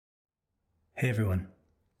Hey everyone,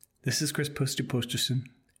 this is Chris Posty Posterson,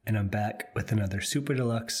 and I'm back with another Super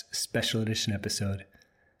Deluxe Special Edition episode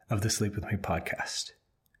of the Sleep With Me podcast.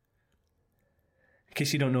 In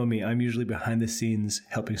case you don't know me, I'm usually behind the scenes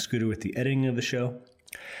helping Scooter with the editing of the show,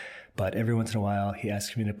 but every once in a while he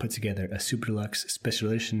asks me to put together a Super Deluxe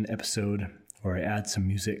Special Edition episode where I add some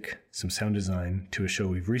music, some sound design to a show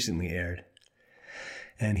we've recently aired.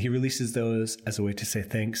 And he releases those as a way to say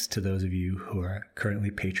thanks to those of you who are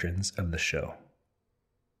currently patrons of the show.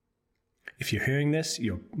 If you're hearing this,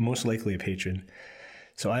 you're most likely a patron.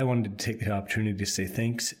 So I wanted to take the opportunity to say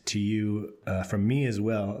thanks to you from me as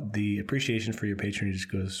well. The appreciation for your patronage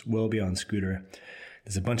goes well beyond Scooter.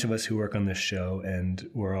 There's a bunch of us who work on this show, and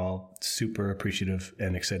we're all super appreciative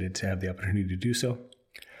and excited to have the opportunity to do so.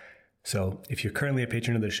 So if you're currently a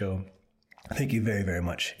patron of the show, thank you very, very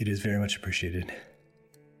much. It is very much appreciated.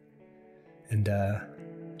 And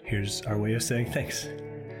here's our way of saying thanks.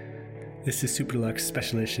 This is Super Deluxe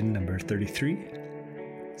Special Edition number 33.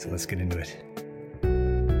 So let's get into it.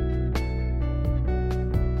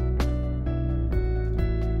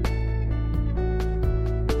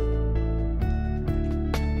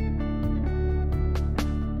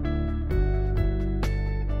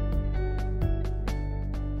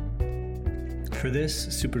 For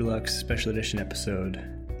this Super Deluxe Special Edition episode,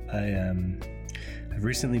 I've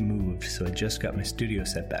recently moved, so I just got my studio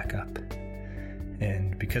set back up.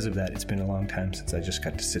 And because of that, it's been a long time since I just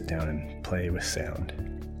got to sit down and play with sound.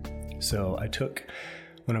 So I took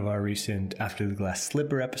one of our recent After the Glass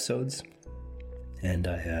Slipper episodes, and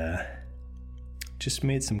I just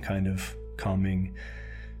made some kind of calming,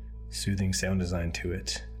 soothing sound design to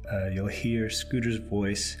it. You'll hear Scooter's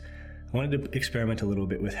voice. I wanted to experiment a little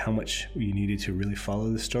bit with how much you needed to really follow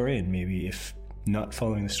the story, and maybe if not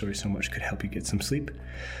following the story so much could help you get some sleep.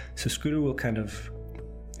 So Scooter will kind of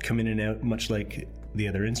come in and out much like the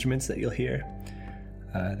other instruments that you'll hear.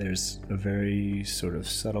 There's a very sort of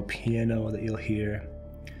subtle piano that you'll hear.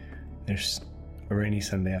 There's a rainy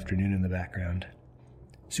Sunday afternoon in the background.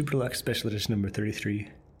 Super Deluxe Special Edition number 33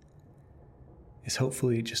 is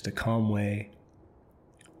hopefully just a calm way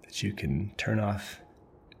that you can turn off,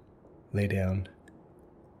 lay down,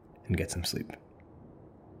 and get some sleep.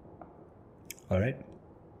 All right.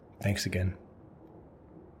 Thanks again,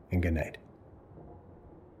 and good night.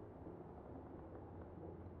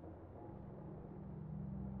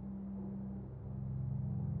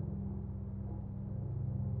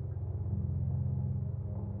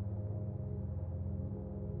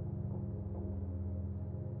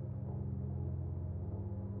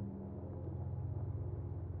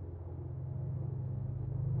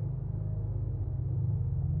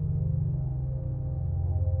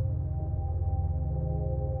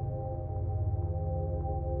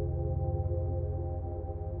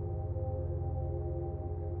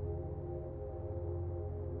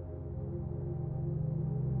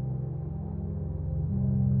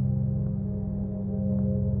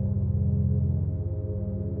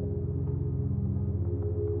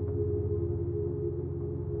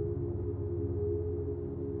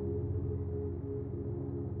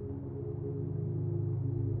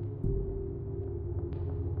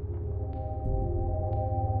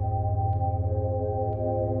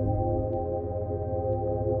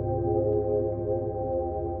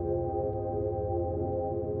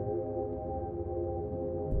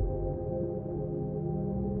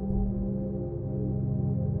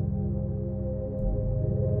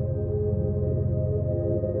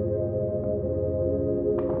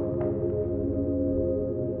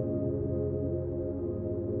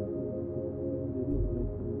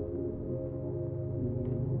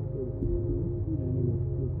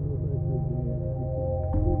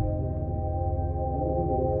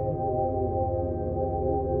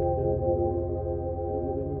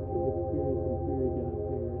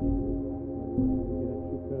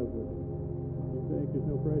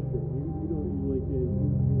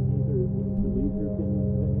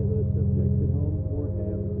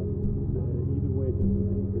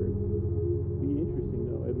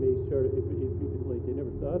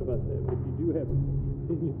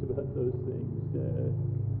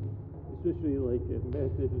 Especially like a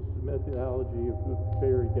methodology of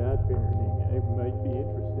fairy godparenting, I might be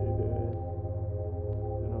interested. I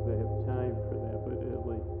don't know if I have time for that,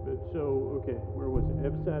 okay, where was it?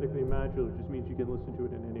 Episodically modular just means you can listen to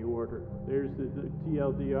it in any order. There's the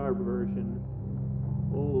TLDR version.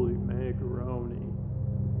 Holy macaroni.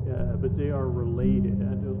 But they are related.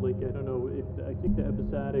 I don't know if I think the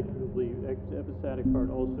episodic part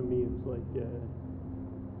also means like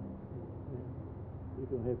we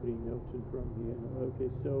don't have any notes in front of me. Okay,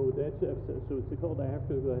 so that's episode. So it's called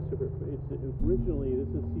After the Glass Slipper. It's originally, this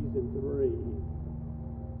is season 3.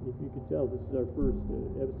 you can tell this is our first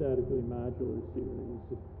episodically modular series.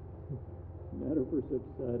 Not our first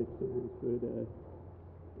episodic series, but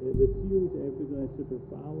the series After the Glass Sipper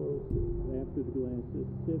follows After the Glass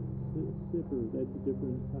Sipper. That's a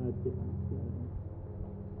different podcast.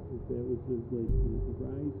 That was like the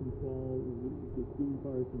rise and fall of the theme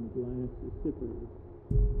park and the glass sipper.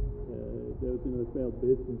 That was another failed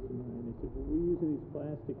business of mine. I said, well, we're using these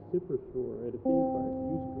plastic sippers for at a theme park.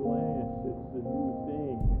 Use glass. It's the new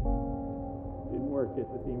thing. Didn't work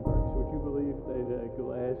at the theme parks. Would you believe that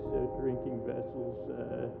glass drinking vessels,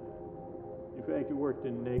 in fact, it worked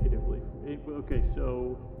in negatively. Okay,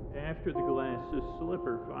 so After the Glass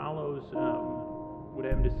Slipper follows what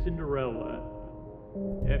happened to Cinderella.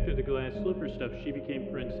 After the glass slipper stuff, she became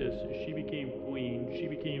princess, she became queen, she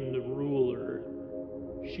became the ruler.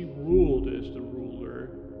 She ruled as the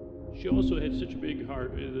ruler. She also had such a big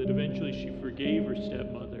heart that eventually she forgave her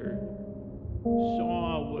stepmother,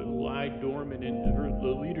 saw what lied dormant in her,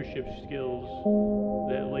 the leadership skills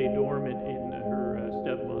that lay dormant in her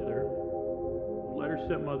stepmother. Let her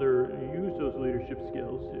stepmother use those leadership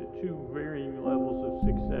skills to varying levels of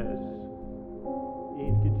success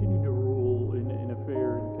and continue to rule in a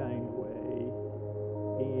fair and kind way.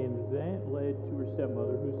 And that led to her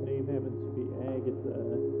stepmother, whose name happens to be Agatha,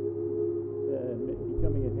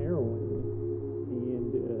 becoming a heroine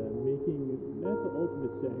and making not the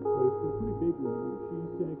ultimate sacrifice, but a pretty big one. She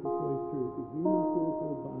sacrificed her human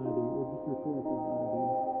corporal body, or just her corporal body.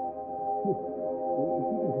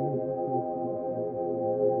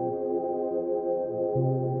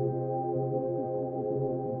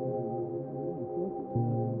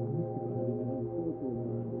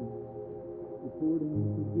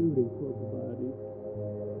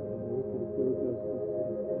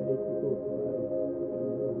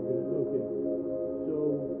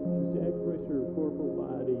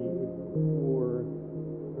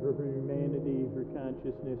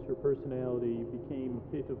 Her personality became a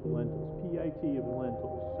pit of lentils, P-I-T of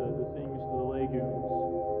lentils, the things, the legumes,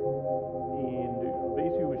 and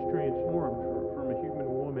basically was transformed from a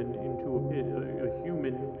human woman into a pit, a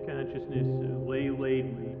human consciousness,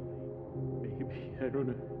 laden, maybe, I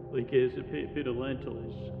don't know, like as a pit of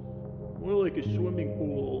lentils, more like a swimming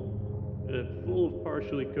pool full of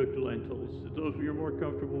partially cooked lentils. So if you're more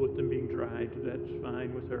comfortable with them being dried, that's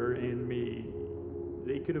fine with her and me.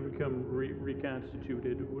 They could have become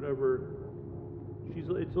reconstituted, whatever.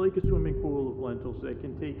 It's like a swimming pool of lentils that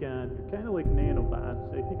can take on, kind of like nanobots.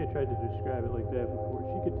 I think I tried to describe it like that before.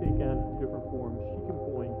 She could take on different forms. She can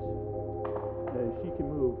point. She can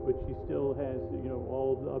move, but she still has,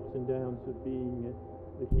 all the ups and downs of being a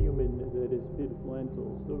human that is a pit of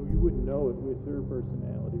lentils. So you wouldn't know it with her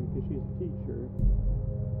personality because she's a teacher.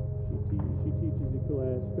 She teaches a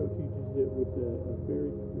class, co-teaches it with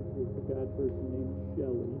a god person named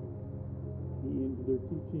Shelly, and they're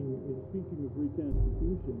teaching, speaking of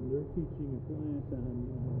reconstitution, they're teaching a class on,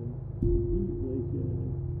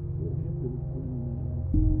 what happens when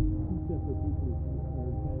two separate people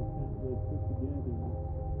are kind of put together,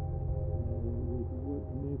 what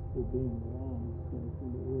myths are being lost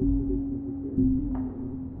from the oral traditions of fairy people.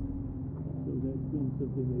 So that's been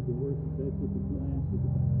something they've been working, that's what the class is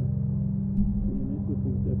about. And that's what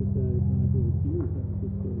these episodic modular series are,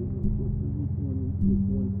 just each one is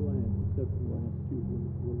one class, except for the last two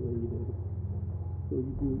were related. So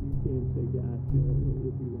you can say gotcha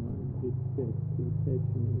if you want to catch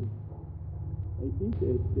me. I think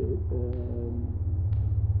that's it.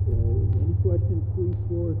 Any questions, please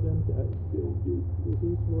forward them to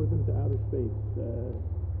outer space.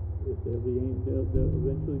 They'll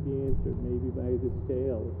eventually be answered, maybe by this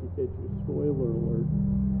tale, if you catch your spoiler alert.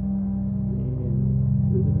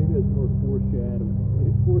 Maybe that's more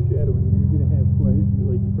foreshadowing. Foreshadowing, you're going to have questions,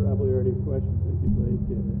 like you probably already have questions that you'd like.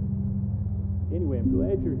 Anyway, I'm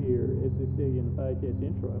glad you're here. As they say in the podcast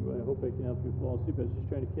intro, I hope I can help you fall asleep. I was just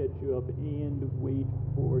trying to catch you up and wait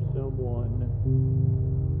for someone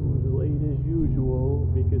who's late as usual,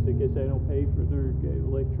 because I guess I don't pay for their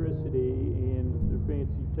electricity and their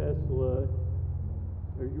fancy Tesla.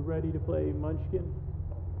 Are you ready to play Munchkin?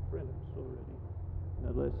 Oh, friend, I'm so ready.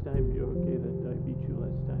 Now, last time, okay, that I beat you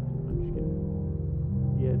last time in Munchkin.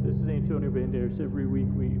 Yeah, this is Antonio Banderas. Every week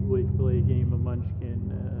we play a game of Munchkin.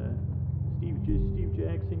 Steve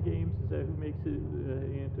Jackson games, is that who makes it,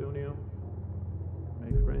 Antonio?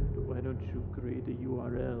 My friend, why don't you create a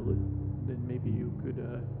URL? Then maybe you could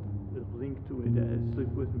link to it at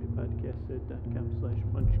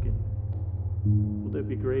sleepwithmepodcast.com/Munchkin. Well, that'd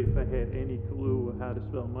be great if I had any clue how to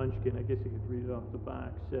spell Munchkin. I guess I could read it off the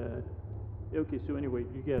box. Okay, so anyway,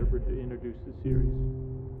 you gotta introduce the series.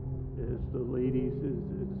 As the ladies, as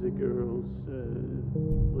the girls,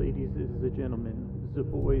 ladies the gentlemen, the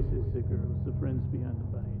boys is the girls, the friends beyond the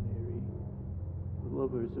binary, the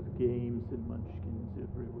lovers of games and munchkins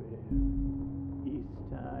everywhere. It's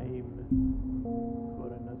time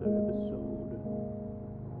for another episode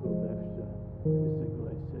of After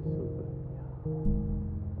Mr. Silver.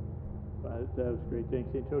 Wow, that was great.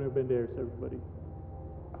 Thanks, Antonio Banderas, everybody.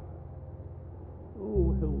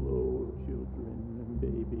 Oh, hello, children and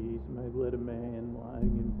babies. My little man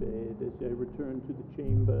lying in bed as I return to the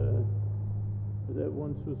chamber that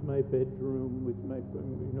once was my bedroom with my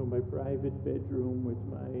private bedroom with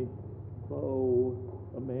my beau,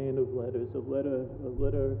 a man of letters, a letter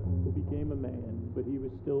who became a man, but he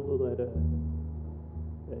was still the letter.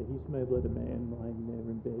 He's my letter man lying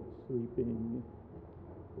there in bed sleeping.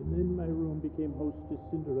 And then my room became host to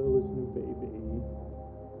Cinderella's new baby.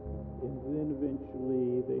 And then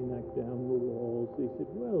eventually they knocked down the walls. They said,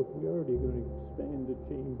 well, we're already going to expand the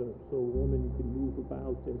chamber so a woman can move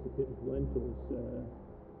about as a pit of lentils.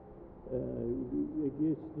 I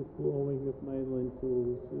guess the flowing of my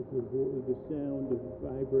lentils, the sound of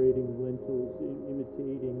vibrating lentils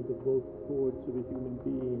imitating the vocal cords of a human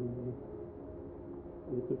being,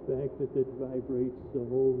 is the fact that it vibrates the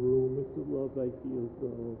whole room with the love I feel for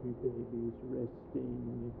all of you babies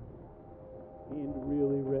resting. And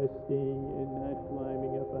really resting and not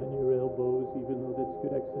climbing up on your elbows, even though that's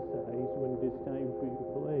good exercise when it is time for you to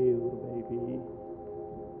play, little baby.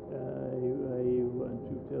 I want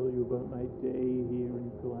to tell you about my day here in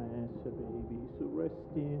class, baby. So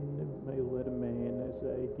rest in, my little man, as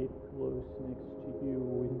I get close next to you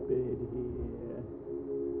in bed here.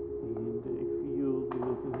 And I feel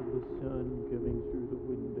the sun coming through the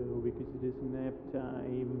window because it is nap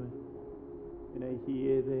time. And I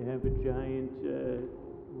hear they have a giant,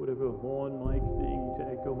 horn-like thing to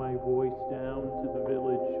echo my voice down to the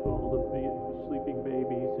village for all the sleeping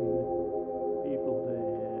babies and people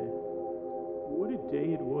there. What a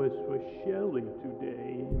day it was for Shelly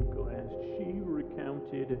today in class. She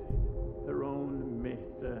recounted her own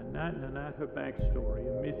myth, not her backstory,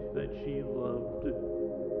 a myth that she loved,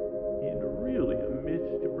 and really a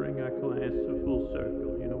myth to bring our class to full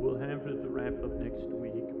circle. You know, we'll have the wrap-up next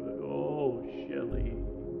week, but oh, Shelly.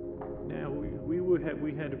 Now,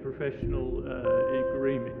 we had a professional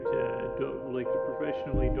agreement,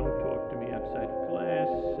 professionally don't talk to me outside of class,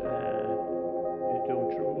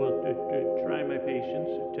 try my patience,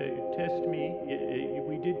 test me.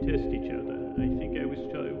 We did test each other. I think I was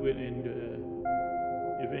and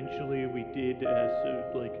eventually we did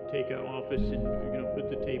take our office and put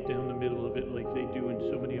the tape down the middle of it like they do in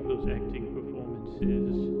so many of those acting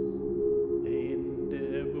performances.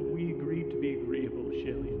 But we agreed to be agreeable,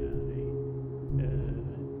 Shelly and I,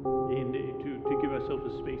 and to give ourselves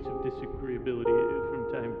a space of disagreeability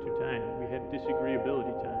from time to time. We had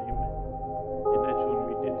disagreeability time, and that's when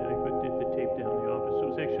we did the tape down in the office. So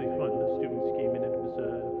it was actually fun. The students came in and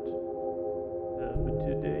observed. But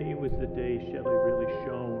today was the day Shelly really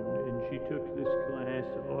shone, and she took this class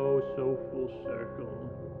so full circle.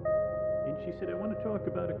 And she said, I want to talk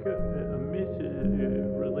about a myth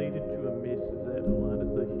related to a myth that a lot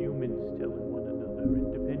of the humans tell one another.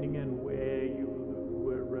 And depending on where you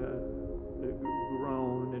were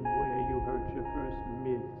grown and where you heard your first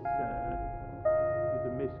myths,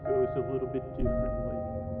 the myth goes a little bit differently.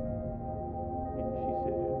 And she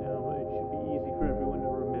said, now it should be easy for everyone to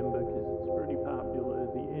remember because it's pretty popular,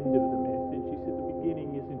 the end of the myth. And she said the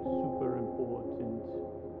beginning isn't super important.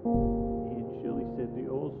 And Shelly said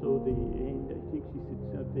also the end, I think she said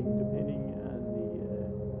something depending on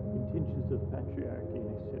the intentions of patriarchy. And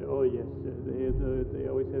I said, oh yes, they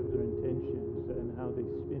always have their intentions and how they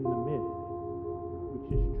spin the myth,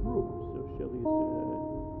 which is true. So Shelly's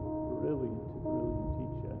brilliant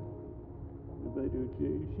teacher. But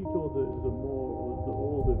she told the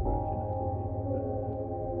older version, I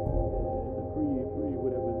believe, the pre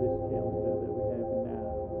whatever this calendar that we have now.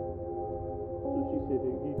 So she said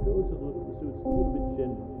it goes a little, so it's a little bit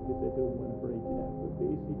general because I don't want to break it out. But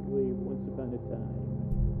basically, once upon a time,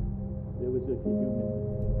 there was a human.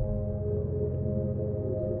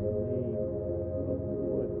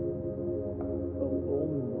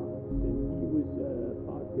 And he was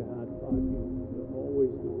part God, part human,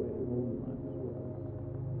 always the way Olmos was.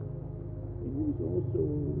 And he was also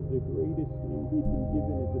the greatest, he'd been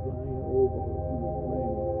given a divine oboe from his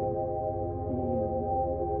grandmother.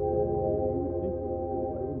 And you would think,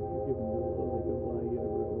 why wouldn't you give him like a lyre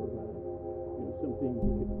or something he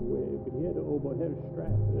could wear? But he had an oboe, had a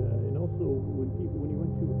strap. And also, when he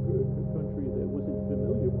went to a country that wasn't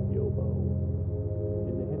familiar with the oboe,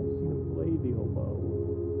 and they hadn't seen him play the oboe,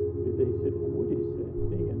 they said, what is that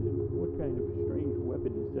thing? And what kind of a strange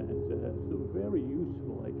weapon is that? So very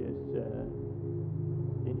useful, I guess.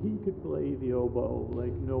 play the oboe,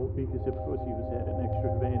 like, no, because of course he had an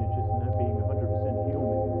extra advantage as not being 100%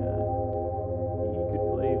 human. He could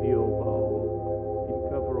play the oboe and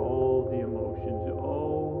cover all the emotions.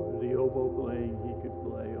 Oh, the oboe playing he could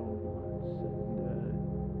play all once.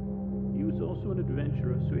 And he was also an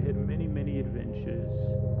adventurer, so he had many, many adventures.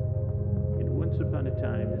 And once upon a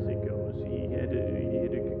time, as it goes, he had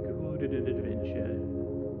concluded an adventure.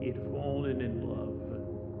 He had fallen in love.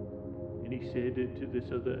 And he said to this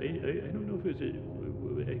other, I don't know if it was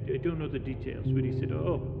I don't know the details, but he said,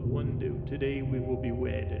 oh, today we will be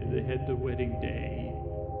wed. They had the wedding day.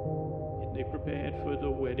 And they prepared for the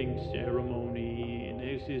wedding ceremony. And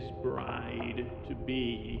there's his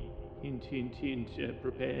bride-to-be, hint, hint, hint,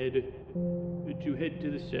 prepared to head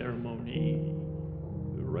to the ceremony.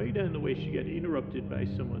 Right on the way, she got interrupted by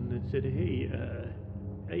someone that said, hey,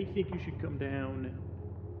 I think you should come down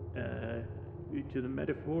to the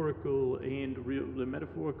metaphorical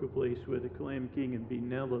place where the Clam King and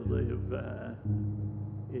Benella live,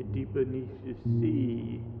 deep beneath the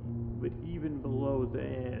sea. But even below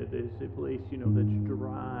there, there's a place, that's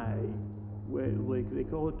dry, where, like, they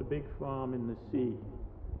call it the big farm in the sea.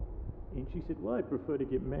 And she said, well, I prefer to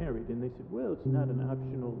get married. And they said, well, it's not an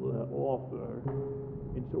optional offer.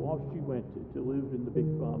 And so off she went to live in the big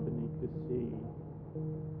farm beneath the sea.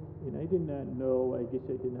 And I did not know, I guess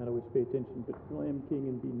I did not always pay attention, but Clam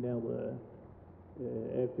King and Benella,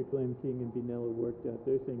 after Clam King and Benella worked out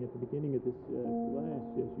their thing at the beginning of this class,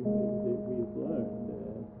 as we have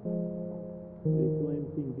learned, the Clam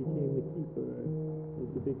King became the keeper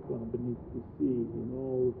of the big farm beneath the sea and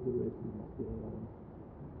all of the residents there.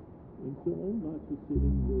 And so Olmos was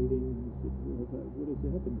sitting, waiting, and he said, well, what has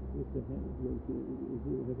happened? Have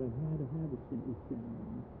I had a habit this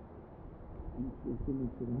time? And so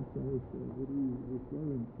someone said, I'm sorry, sir, what are you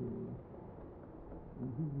referring to?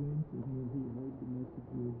 And he went and he heard the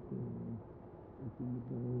messages from the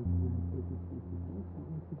birds and the purpose. He said, yes, I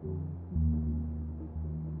want to go into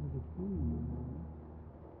the sea,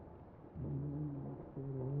 And then I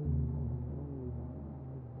said,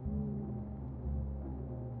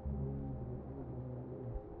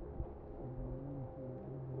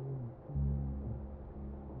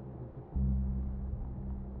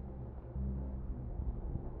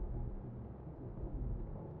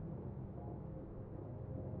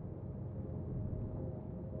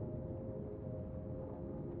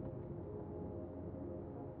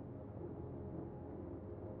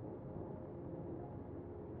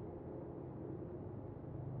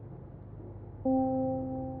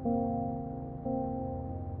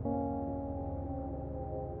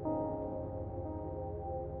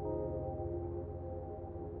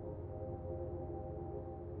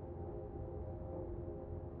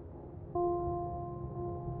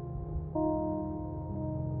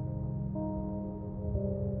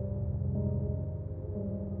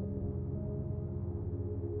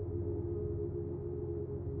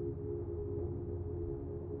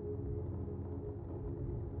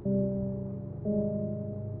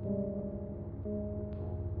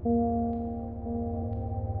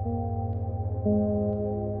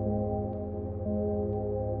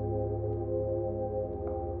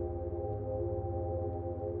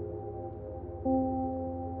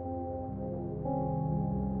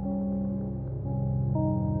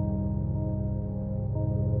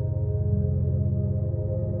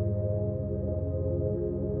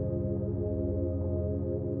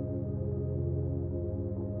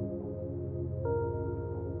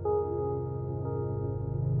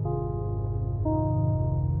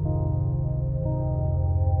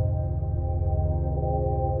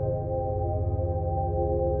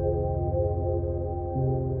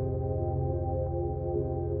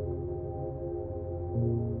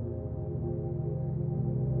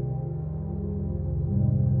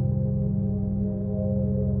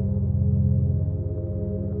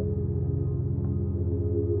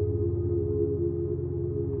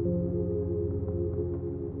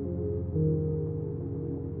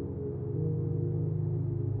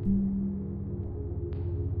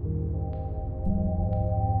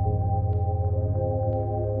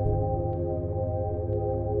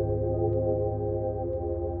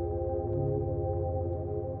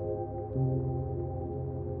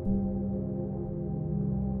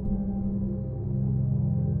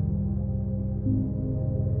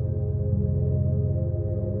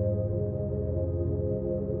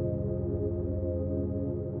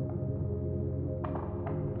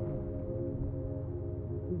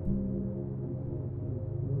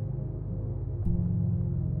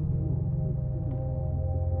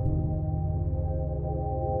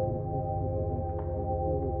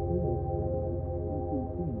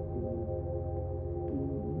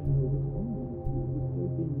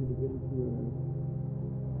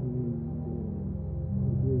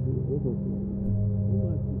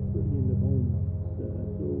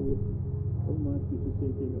 was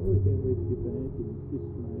thinking, oh, I can't wait to get back and kiss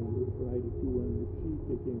my bride or two on the cheek.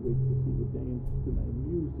 I can't wait to see her dance to my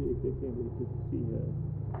music. I can't wait to see her,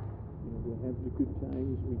 we'll have the good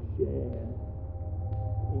times we share.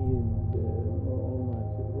 And all I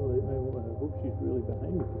said, well, I hope she's really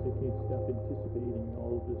behind me because I can't stop anticipating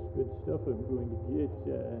all of this good stuff I'm going to get.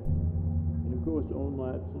 And of course,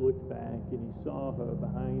 Onlats looked back and he saw her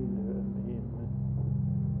behind him.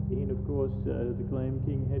 And of course, the Clam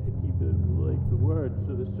King had to keep the word,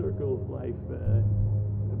 so the circle of life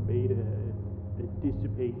made her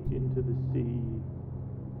dissipate into the sea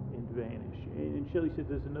and vanish. And Shelly said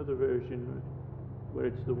there's another version where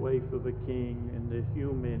it's the wife of a king and the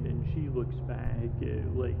human, and she looks back,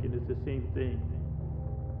 and it's the same thing.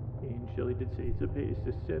 And Shelly did say, it's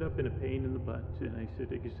a setup and a pain in the butt. And I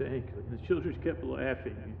said, exactly. And the children kept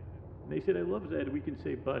laughing. And they said, I love that. We can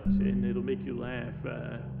say butt, and it'll make you laugh.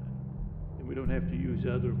 And we don't have to use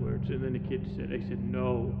other words. And then the kid said, I said,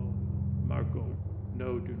 no, Marco,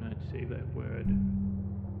 no, do not say that word.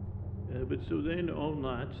 But so then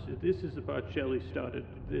Onlats, this is the part Shelly started,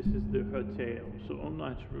 this is her tale. So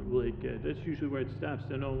Onlats, that's usually where it stops.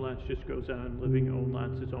 Then Onlats just goes on living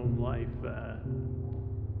Onlats' own life.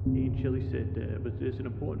 And Shelly said, but there's an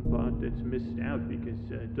important part that's missed out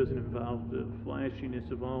because it doesn't involve the flashiness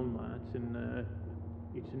of Onlats, and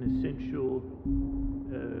it's an essential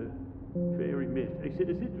fairy myth. I said,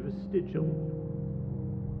 is it vestigial?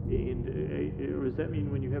 And or does that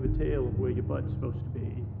mean when you have a tail where your butt's supposed to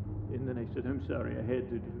be? And then I said, I'm sorry, I had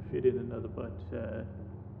to fit in another butt.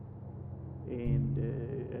 And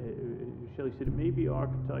Shelly said, it may be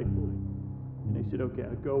archetypal. And I said, okay,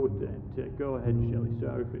 I'll go with that. Go ahead, Shelly.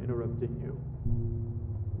 Sorry for interrupting you.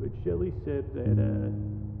 But Shelly said that,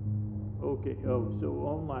 so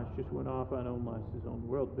Onlats just went off on Onlats' own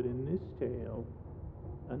world. But in this tale,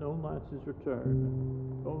 on Onlats'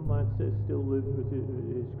 return, Onlats still lived with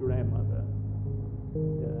his grandmother.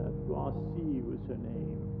 Posty was her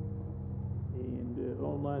name. And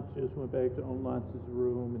Onlats just went back to Onlats'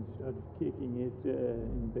 room and started kicking it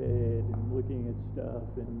in bed and looking at stuff.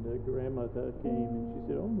 And grandmother came and she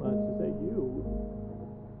said, Onlats, is that you?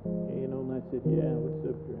 And Onlats said, yeah, what's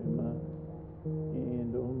up, Grandma?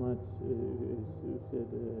 And Onlats said,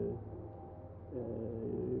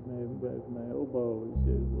 my elbow is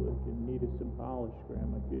in need of some polish,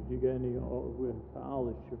 Grandma. Did you get any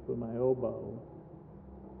polish for my elbow?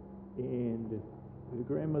 And the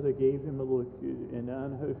grandmother gave him a look, and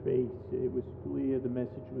on her face it was clear the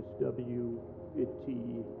message was WTF.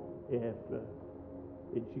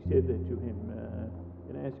 And she said that to him,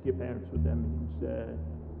 and ask your parents what that means.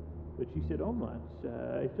 But she said, Onlats,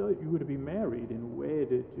 I thought you were to be married and wed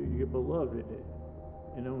to your beloved.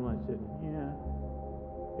 And Onlats said, yeah.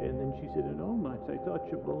 And then she said, and Onlats, I thought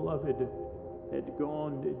your beloved had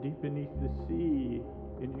gone deep beneath the sea,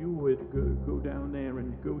 and you would go down there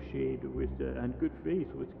and negotiate with, on good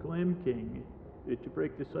faith with Clam King to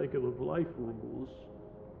break the cycle of life rules.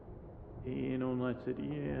 And Onlats said,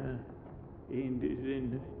 yeah. And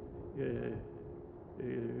then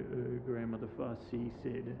Grandmother Fossey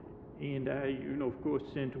said, and I, of course,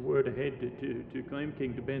 sent word ahead to Clam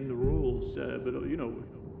King to bend the rules, but, you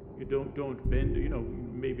don't bend,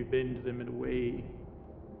 maybe bend them in a way.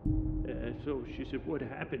 So she said, what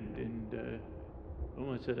happened? And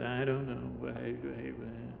Onlats said, I don't know.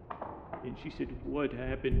 And she said, what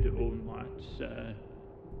happened to Onlats?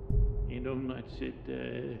 And Onlats said,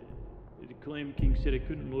 the Clam King said I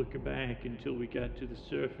couldn't look back until we got to the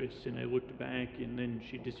surface, and I looked back, and then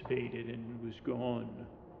she dissipated and was gone.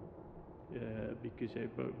 Because I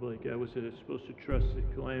was supposed to trust the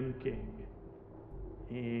Clam King.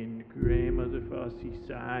 And Grandmother Fossey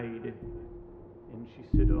sighed, and she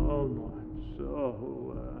said, Onlats,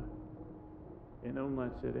 and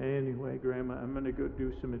Onlats said, anyway, Grandma, I'm going to go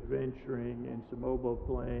do some adventuring and some oboe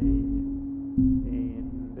playing,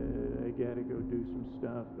 and I got to go do some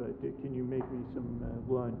stuff. Can you make me some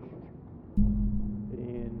lunch?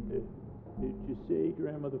 And did you say,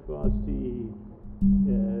 Grandmother Posty,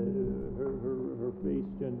 her face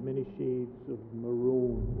turned many shades of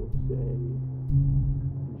maroon, we'll say.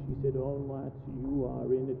 And she said, Onlats, you are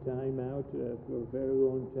in a timeout for a very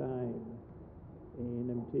long time.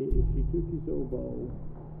 And she took his oboe,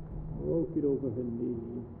 broke it over her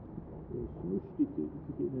knee, smooshed it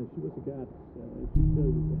together. She was a goddess, I should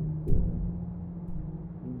tell you that.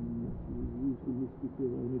 And she used the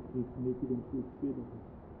mystical energy to make it into a fiddle.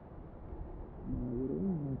 Now, what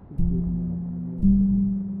Onlats is doing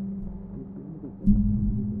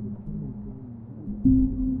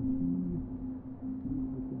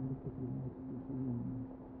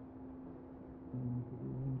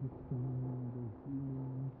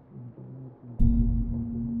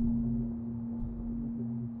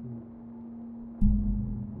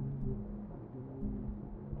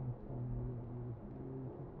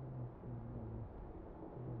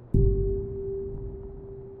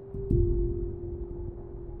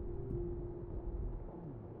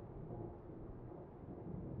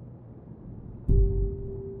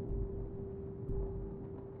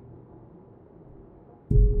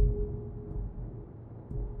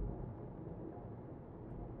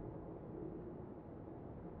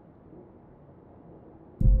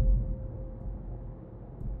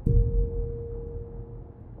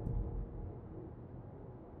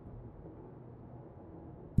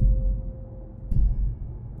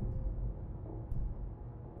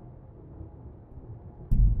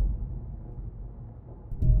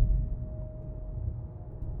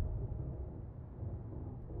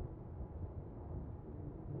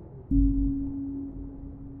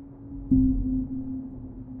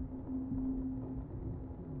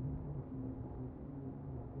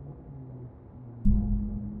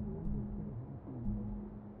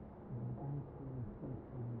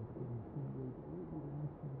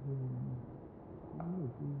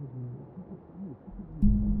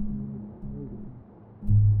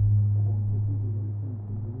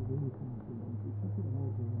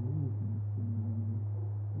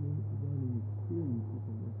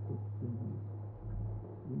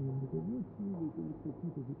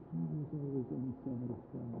was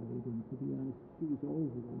unsatisfied, and to be honest, she was over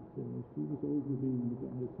it. She was over being the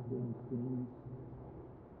goddess of all things.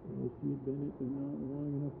 She had been it for not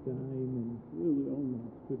long enough time, and really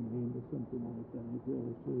almost couldn't handle something like that.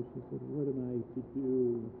 So she said, what am I to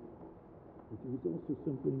do? But there was also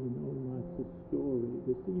something in Olmott's story,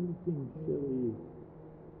 the same thing Shelly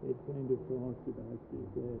had kind of talked about,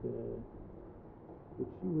 that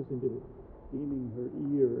she wasn't aiming her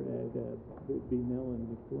ear at Benellan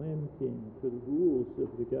the Glen King, for the rules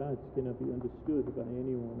of the gods cannot be understood by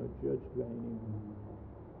anyone or judged by anyone.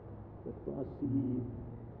 But Posty,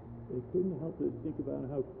 they couldn't help but think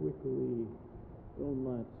about how quickly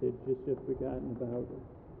Olmott had just forgotten about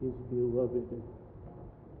his beloved,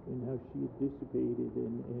 and how she had dissipated,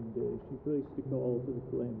 and she placed a call to the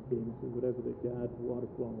Glen King, or whatever the god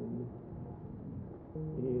waterfall.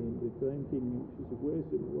 And the Glen King, she said, where's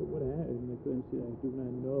it, what happened? And the Glen said, I do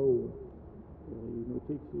not know. It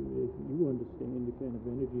takes, if you understand the kind of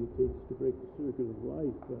energy it takes to break the circle of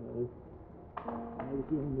life, that was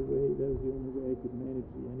the only way I could manage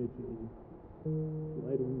the energy. Well,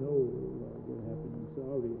 I don't know what happened. I'm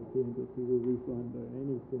sorry, I can't get you a refund or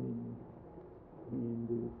anything. And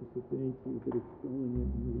she said, thank you, but it's going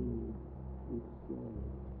at me. It's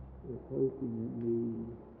poking at me.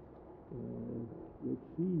 That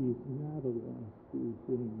she is not a lost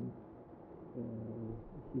thing.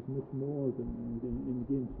 She's much more than that. And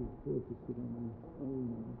again, she's focused on her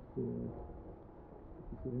own. She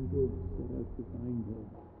said, I'm going to set out to find her.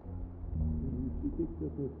 And she picked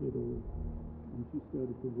up her fiddle, and she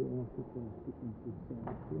started to walk across the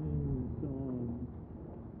countryside, playing a song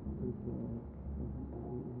of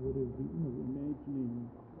what it would be, imagining,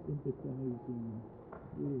 sympathizing,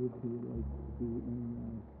 what it would be like to be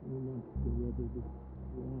almost beloved,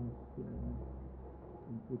 lost,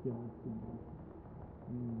 and forgotten.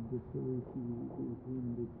 And so she was in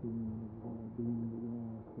the tune of being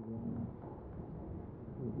lost,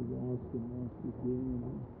 lost and lost again.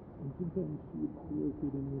 And sometimes she would work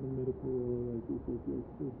it in with a metaphor, like it's like a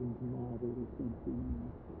children's novel or something.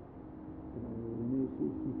 And as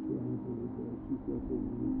she traveled, she felt the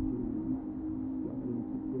energy starting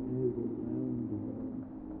to gather around her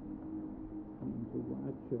and to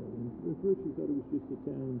watch her. And at first she thought it was just a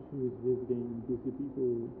town she was visiting, because the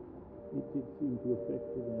people, it did seem to affect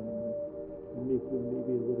them and make them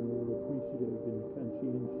maybe a little more appreciative and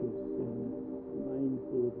conscientious and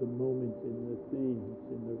mindful of the moment and the things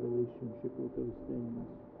and the relationship with those things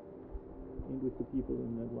and with the people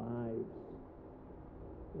in their lives.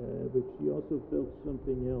 But she also felt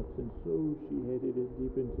something else, and so she headed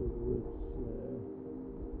deep into the woods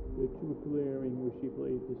to a clearing where she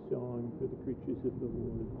played the song for the creatures of the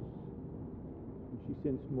woods. And she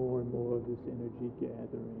sensed more and more of this energy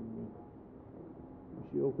gathering.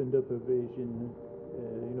 She opened up her vision,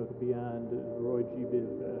 beyond the Roy G.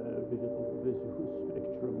 visual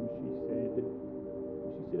spectrum. She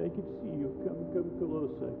said, I could see you. Come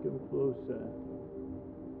closer.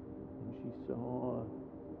 And she saw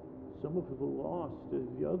some of the lost,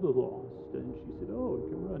 the other lost, and she said, oh,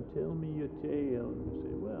 come on, tell me your tale. And I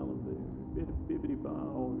said, well, I'm a bit of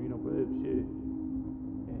bibbidi-bow, perhaps you.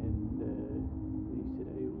 And he said,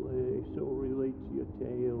 I so relate to your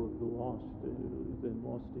tale of the lost, then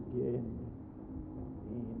lost again.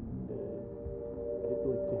 And I'd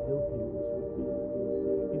like to help you, is what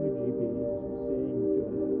these energy beings were saying to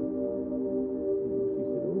her. And she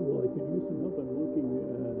said, oh, well, I could use some help. I'm looking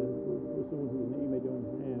for someone whose name I don't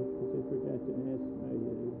have, because I forgot to ask my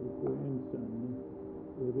grandson.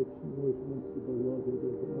 But she was once the beloved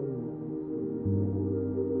of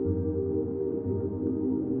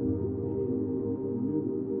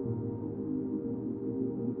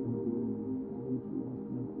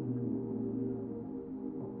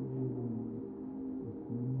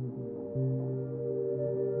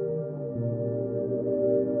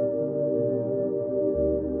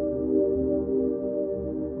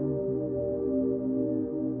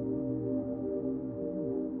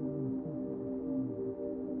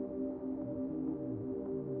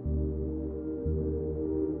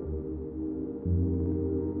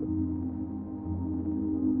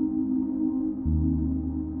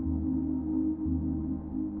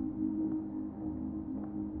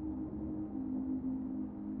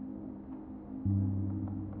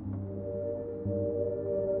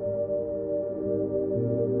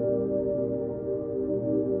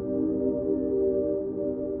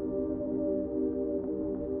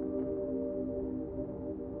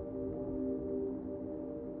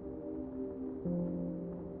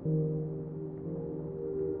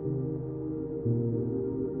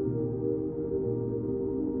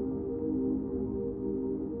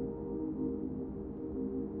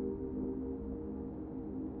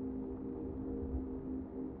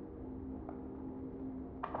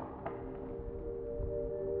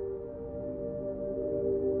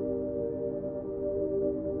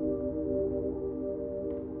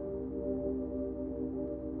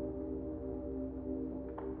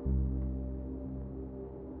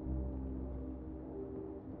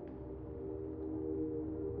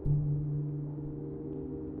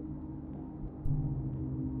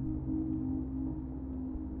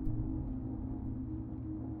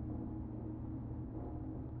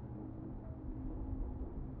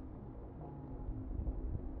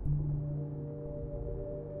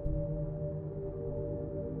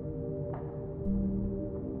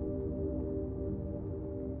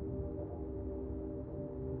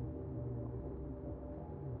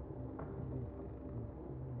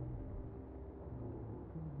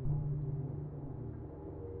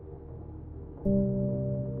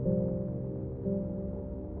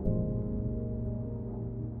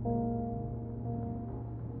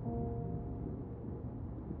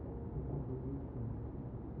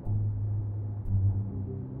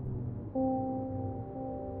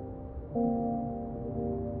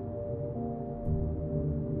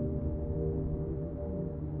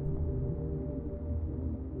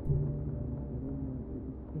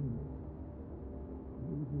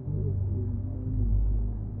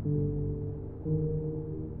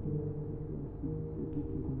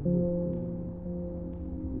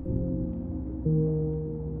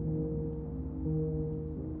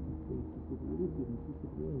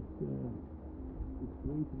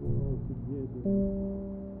think we're all together.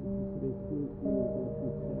 And she said, I still feel that with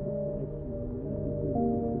satisfaction, and not because of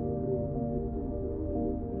very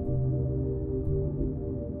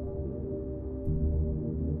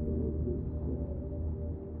indistinct satisfaction.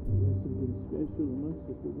 There's something special amongst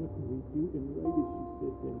us, but what can we do? And right as she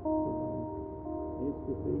said that, as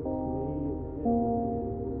the fates may have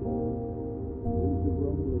there was a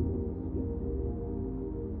rumbling in the sky.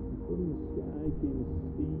 And from the sky came a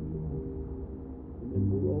steam, and then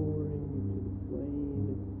lowering to the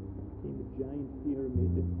plain came a giant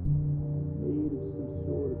pyramid made of some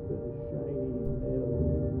sort of shiny metal,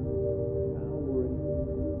 towering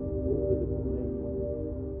over the plain.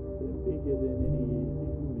 They're bigger than any human.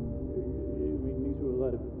 I mean, these were a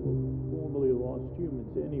lot of formerly lost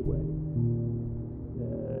humans anyway.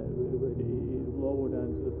 But it lowered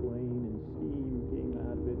onto the plain, and steam came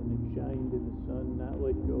out of it, and it shined in the sun, not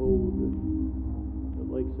like gold, but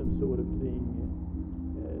like some sort of thing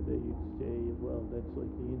that you'd say, well, that's like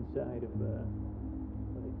the inside of like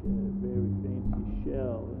a very fancy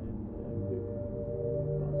shell. And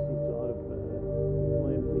Posty thought of the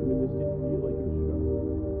clam king, but this didn't feel like it was from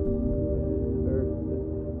the earth.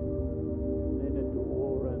 Then a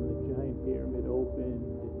door on the giant pyramid opened.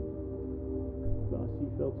 Posty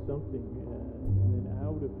felt something, and then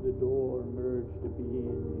out of the door emerged a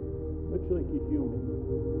being, much like a human,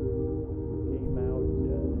 who came out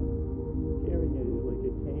carrying like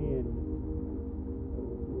a can,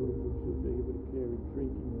 which was able to carry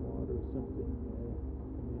drinking water or something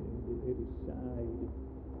at his side.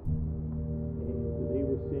 And they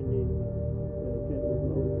were singing kind of a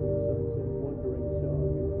poetry song, saying wandering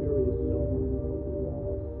song, a curious song of the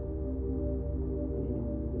lost.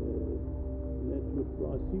 And that's what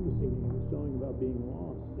Posty was singing, a song about being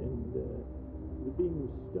lost. And the being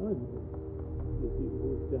was stunned as he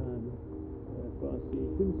looked on Posty. He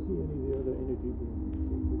couldn't see any of the other energy beings,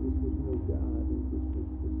 because this was no god. This was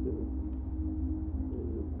just a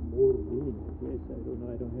mortal being, I guess. I don't know.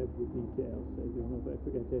 I don't have the details. I don't know if I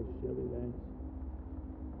forgot to ask Shelly that.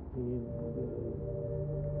 And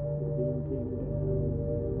the being came down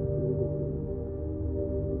within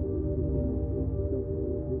a couple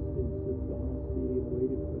of distance of Posty and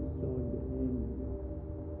waited for the song to end.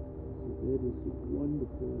 So that is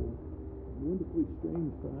wonderfully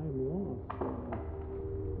strange, for I am lost.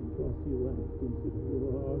 And Posty laughed and said,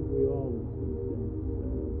 well, aren't we all in some sense?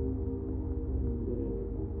 And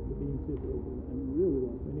the being said, well, I'm really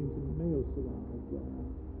lost. My name's Mayo Salon.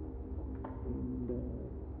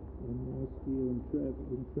 And I'm lost here and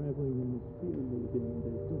traveling in this pyramid, and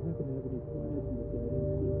I don't happen to have any plasma gas.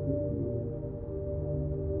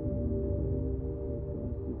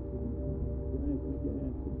 Plasma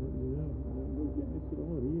gas, no gas at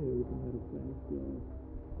all here, as a matter of fact.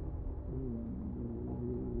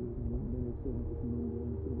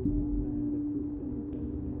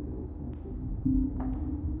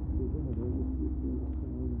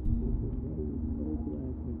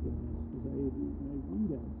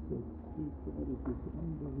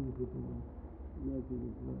 Level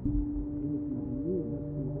of anything new must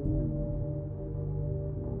be wrong.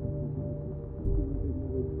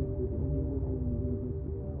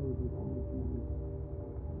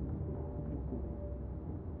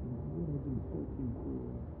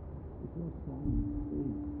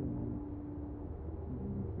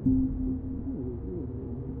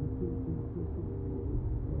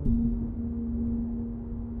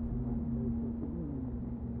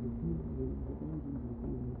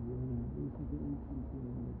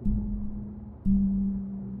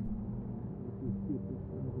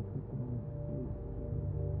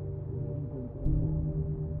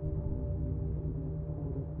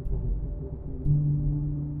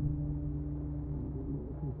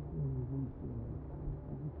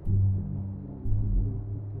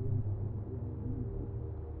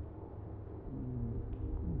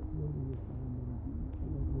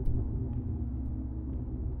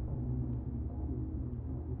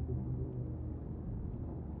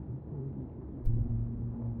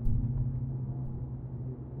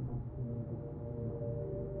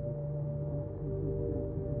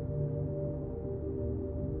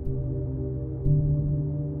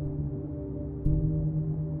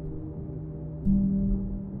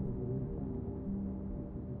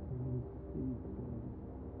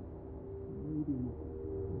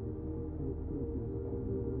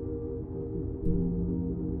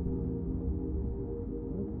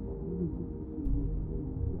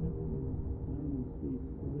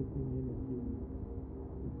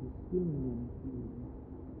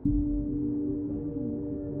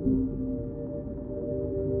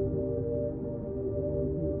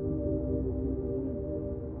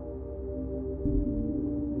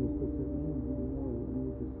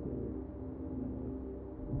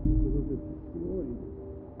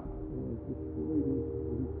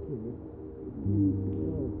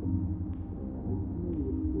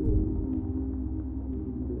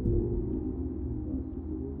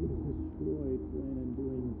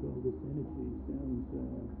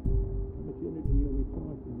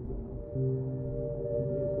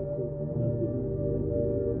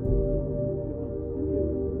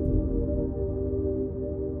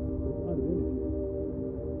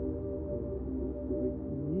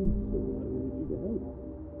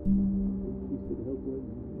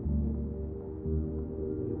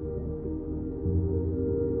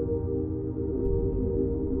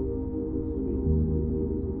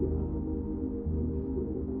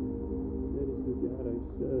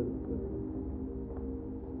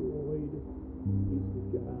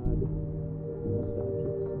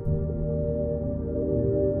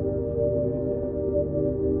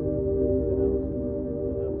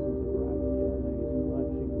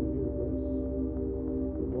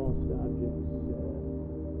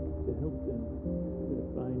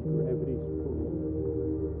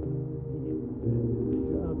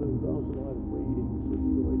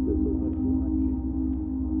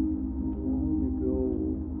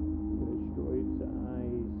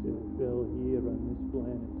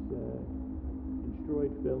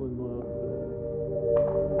 fell in love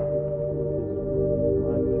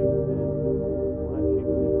watching their lives, watching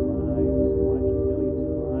millions of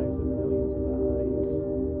lives with millions of eyes,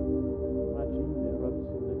 watching their ups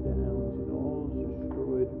and their downs, and all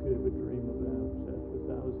destroyed could have a dream about for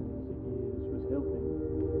thousands of years was helping.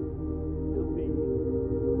 Do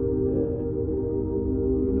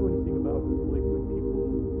you know anything about like when people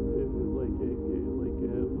lose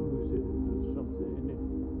it or something?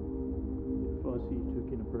 Posty took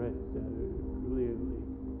in a breath clearly,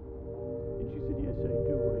 and she said, "Yes, I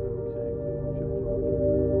do. I know exactly what you're talking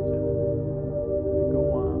about. Go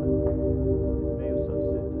on." And Mayosov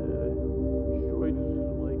said, "Asteroids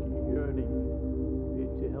like yearning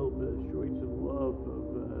to help. Asteroids of love of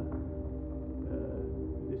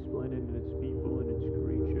this planet and its people and its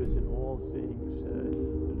creatures and all things.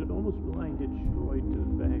 It almost blinded Asteroid to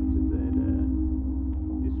the fact that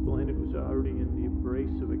this planet was already in the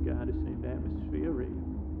embrace of a goddess named Atmosphere. And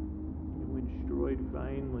when Asteroid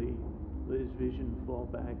finally let his vision fall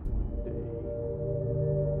back one day,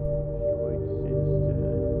 Asteroid sensed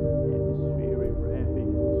Atmosphere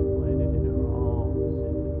wrapping this planet in her arms,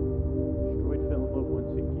 and Asteroid fell in love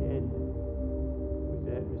once again with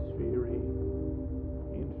Atmosphere.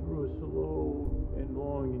 And through a slow and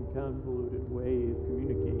long and convoluted way of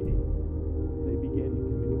communicating, they began to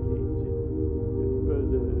communicate and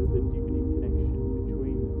further the deepening connection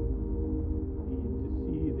between them. And to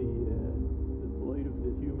see the plight of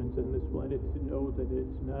the humans on this planet, to know that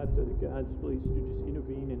it's not God's place to just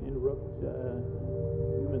intervene and interrupt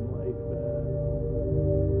human life, but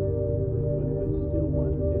still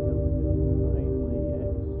wanting to help. And finally,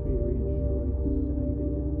 Atmosphere and Asteroid decided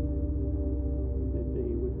that they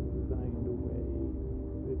would find a way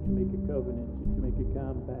to make a covenant, to make a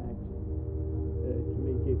compact, to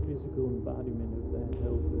make a physical embodiment of that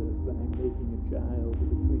help by making a child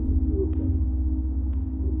between the two of them.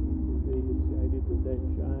 And they decided that that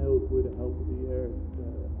child would help the earth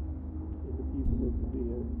and the people of the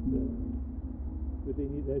earth. But they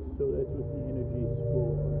need that, so that's what the energy is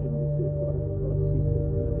for. And they said, Posty said,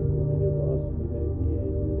 you lost me there at the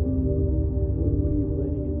end. What are you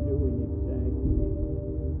planning on doing exactly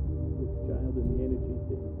with the child and the energy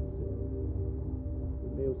things?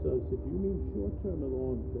 And Mayosov said, "Do you mean short term or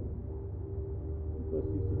long term?" And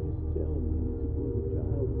Posty said, "Just tell me." And he said, "Well, the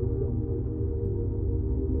child will come to you.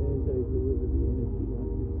 And as I deliver the energy on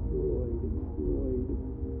Asteroid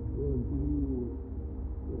will imbue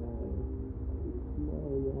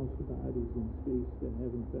small lost bodies in space that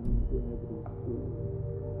haven't found gravity before.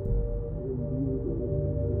 Will imbue those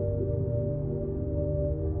with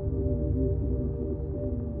will induce the energy to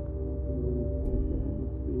send those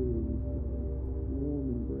atmospheres warm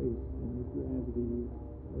embrace and the gravity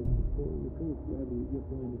of the full gravity of your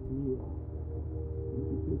planet here. And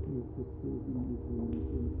because you fulfill the energy and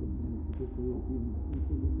attention and particularly humans, and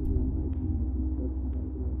so this is not my plan of construction, by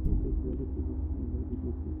the way. I can't take credit for this plan, but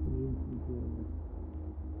it's just an ancient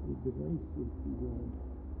device if you will,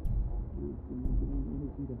 is to bring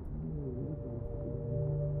energy to higher levels.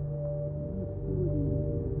 Not 40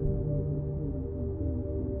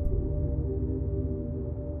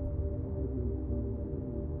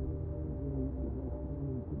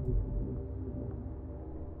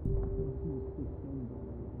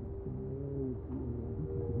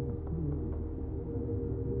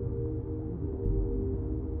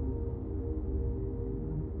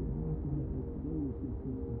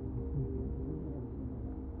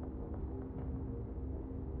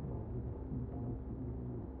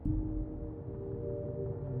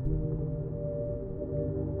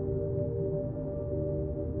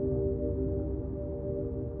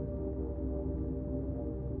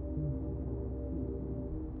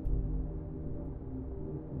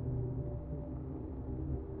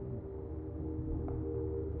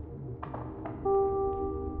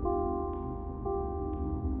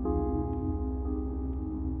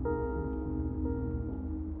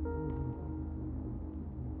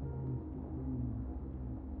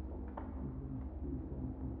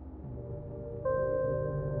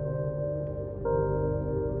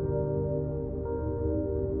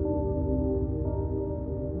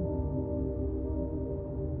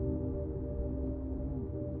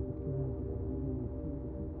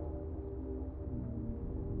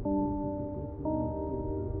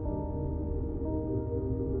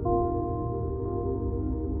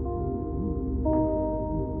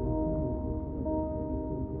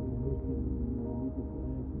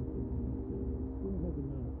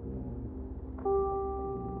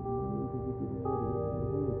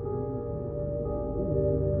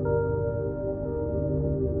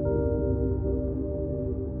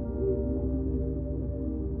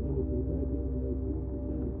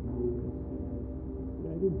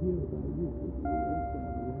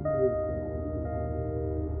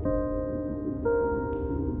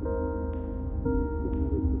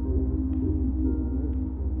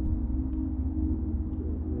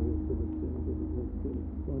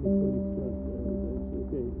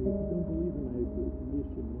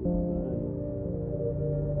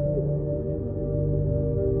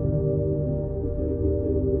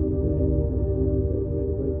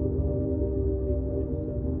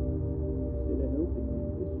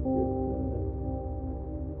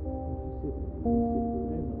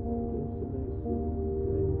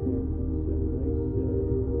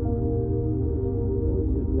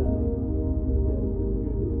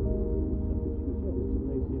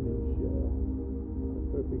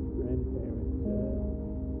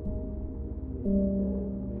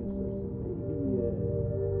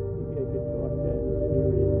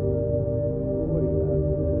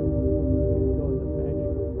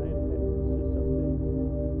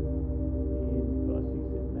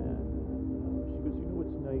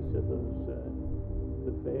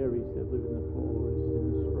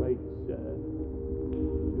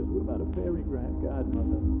 fairy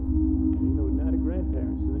godmother. Not a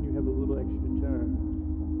grandparent, so then you have a little extra term.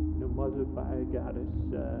 Mothered by a goddess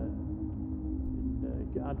and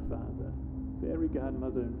godfather. Fairy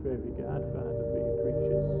godmother and fairy godfather for your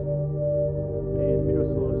creatures. And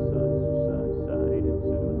Miroslav sighed and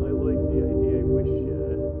said, well, I like the idea. I wish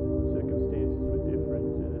circumstances were different.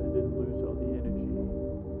 I didn't lose all the energy.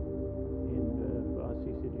 And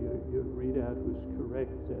Posty said, your readout was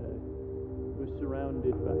correct. We're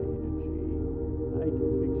surrounded by energy. I can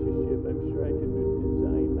fix your ship. I'm sure I can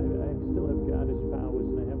design. I still have goddess powers,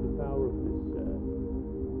 and I have the power of this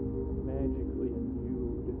magically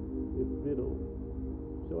imbued fiddle.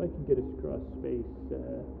 So I can get us across space.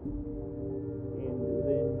 And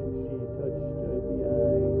then she touched the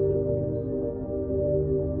eyes of Miroslav.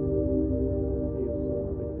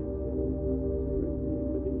 Miroslav,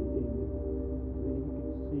 I think, is the correct name, but he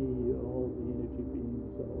could see all the energy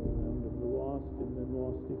beams all around him, lost and then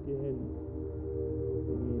lost again.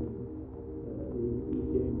 He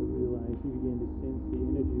began to realize, he began to sense the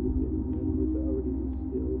energy within him. It was already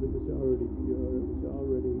distilled, it was already pure, it was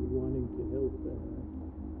already wanting to help.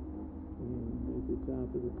 And at the top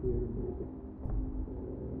of the pyramid,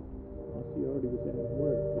 Posty already was at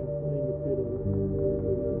work, playing a fiddle.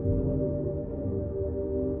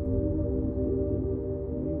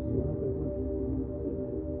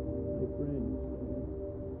 My friends,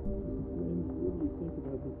 what do you think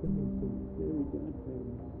about becoming some fairy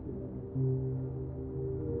godparents?